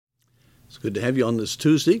It's good to have you on this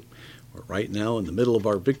Tuesday. We're right now in the middle of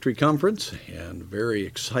our Victory Conference and very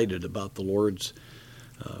excited about the Lord's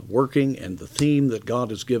working and the theme that God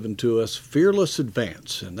has given to us, Fearless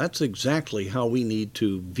Advance. And that's exactly how we need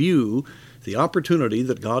to view the opportunity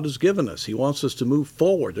that God has given us. He wants us to move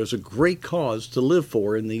forward. There's a great cause to live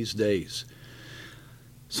for in these days.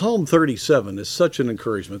 Psalm 37 is such an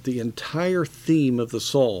encouragement. The entire theme of the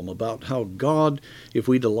psalm about how God, if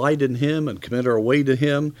we delight in Him and commit our way to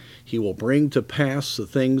Him, He will bring to pass the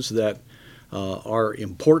things that are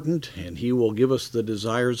important, and He will give us the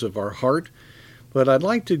desires of our heart. But I'd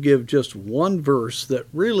like to give just one verse that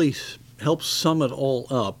really helps sum it all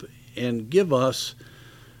up and give us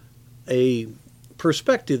a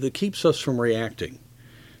perspective that keeps us from reacting.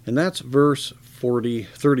 And that's verse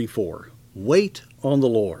 34. Wait on the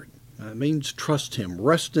Lord. That means trust Him,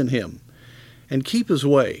 rest in Him, and keep His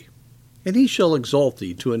way, and He shall exalt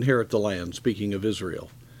thee to inherit the land, speaking of Israel.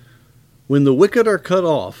 When the wicked are cut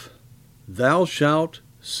off, thou shalt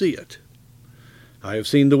see it. I have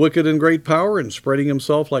seen the wicked in great power, and spreading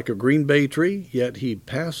himself like a green bay tree, yet he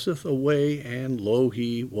passeth away, and lo,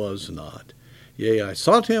 he was not. Yea, I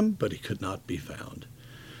sought him, but he could not be found.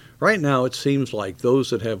 Right now, it seems like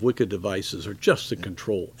those that have wicked devices are just in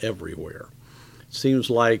control everywhere. It seems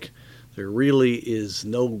like there really is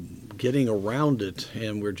no getting around it,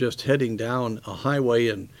 and we're just heading down a highway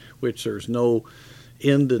in which there's no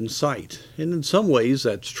end in sight. And in some ways,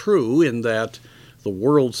 that's true in that the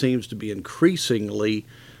world seems to be increasingly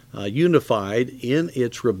unified in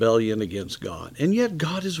its rebellion against God. And yet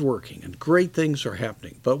God is working, and great things are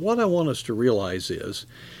happening. But what I want us to realize is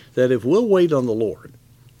that if we'll wait on the Lord,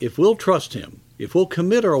 if we'll trust Him, if we'll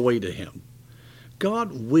commit our way to Him,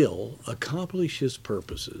 God will accomplish His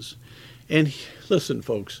purposes. And listen,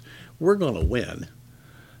 folks, we're going to win.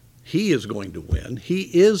 He is going to win. He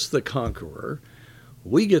is the conqueror.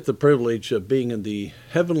 We get the privilege of being in the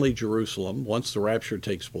heavenly Jerusalem once the rapture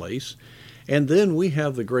takes place. And then we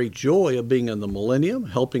have the great joy of being in the millennium,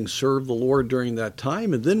 helping serve the Lord during that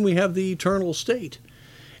time. And then we have the eternal state.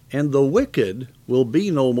 And the wicked will be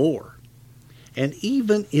no more. And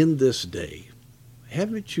even in this day,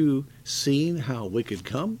 haven't you seen how wicked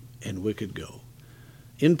come and wicked go?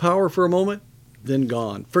 In power for a moment, then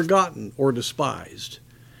gone, forgotten or despised.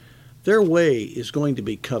 Their way is going to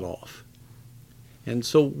be cut off. And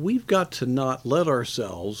so we've got to not let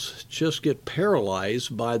ourselves just get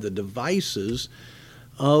paralyzed by the devices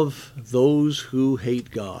of those who hate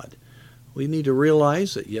God. We need to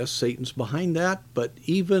realize that, yes, Satan's behind that, but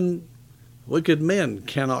even wicked men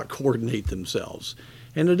cannot coordinate themselves.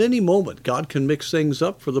 And at any moment, God can mix things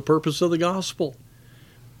up for the purpose of the gospel.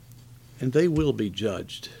 And they will be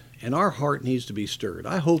judged. And our heart needs to be stirred.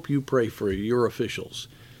 I hope you pray for your officials.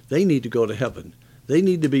 They need to go to heaven. They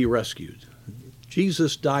need to be rescued.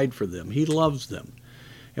 Jesus died for them. He loves them.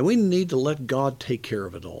 And we need to let God take care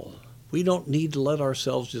of it all. We don't need to let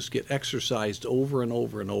ourselves just get exercised over and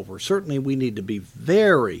over and over. Certainly we need to be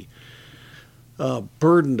very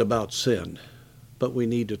burdened about sin, but we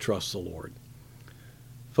need to trust the Lord.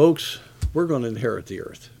 Folks, we're going to inherit the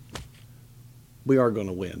earth. We are going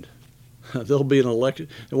to win. There'll be an election.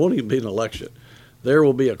 It won't even be an election. There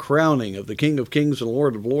will be a crowning of the King of Kings and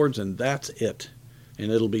Lord of Lords, and that's it.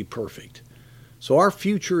 And it'll be perfect. So our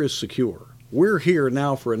future is secure. We're here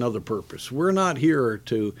now for another purpose. We're not here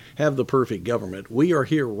to have the perfect government. We are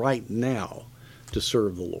here right now to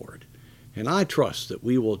serve the Lord. And I trust that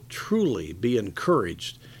we will truly be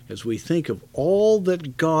encouraged as we think of all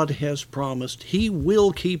that God has promised. He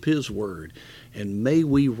will keep His word, and may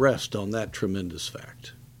we rest on that tremendous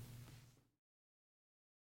fact.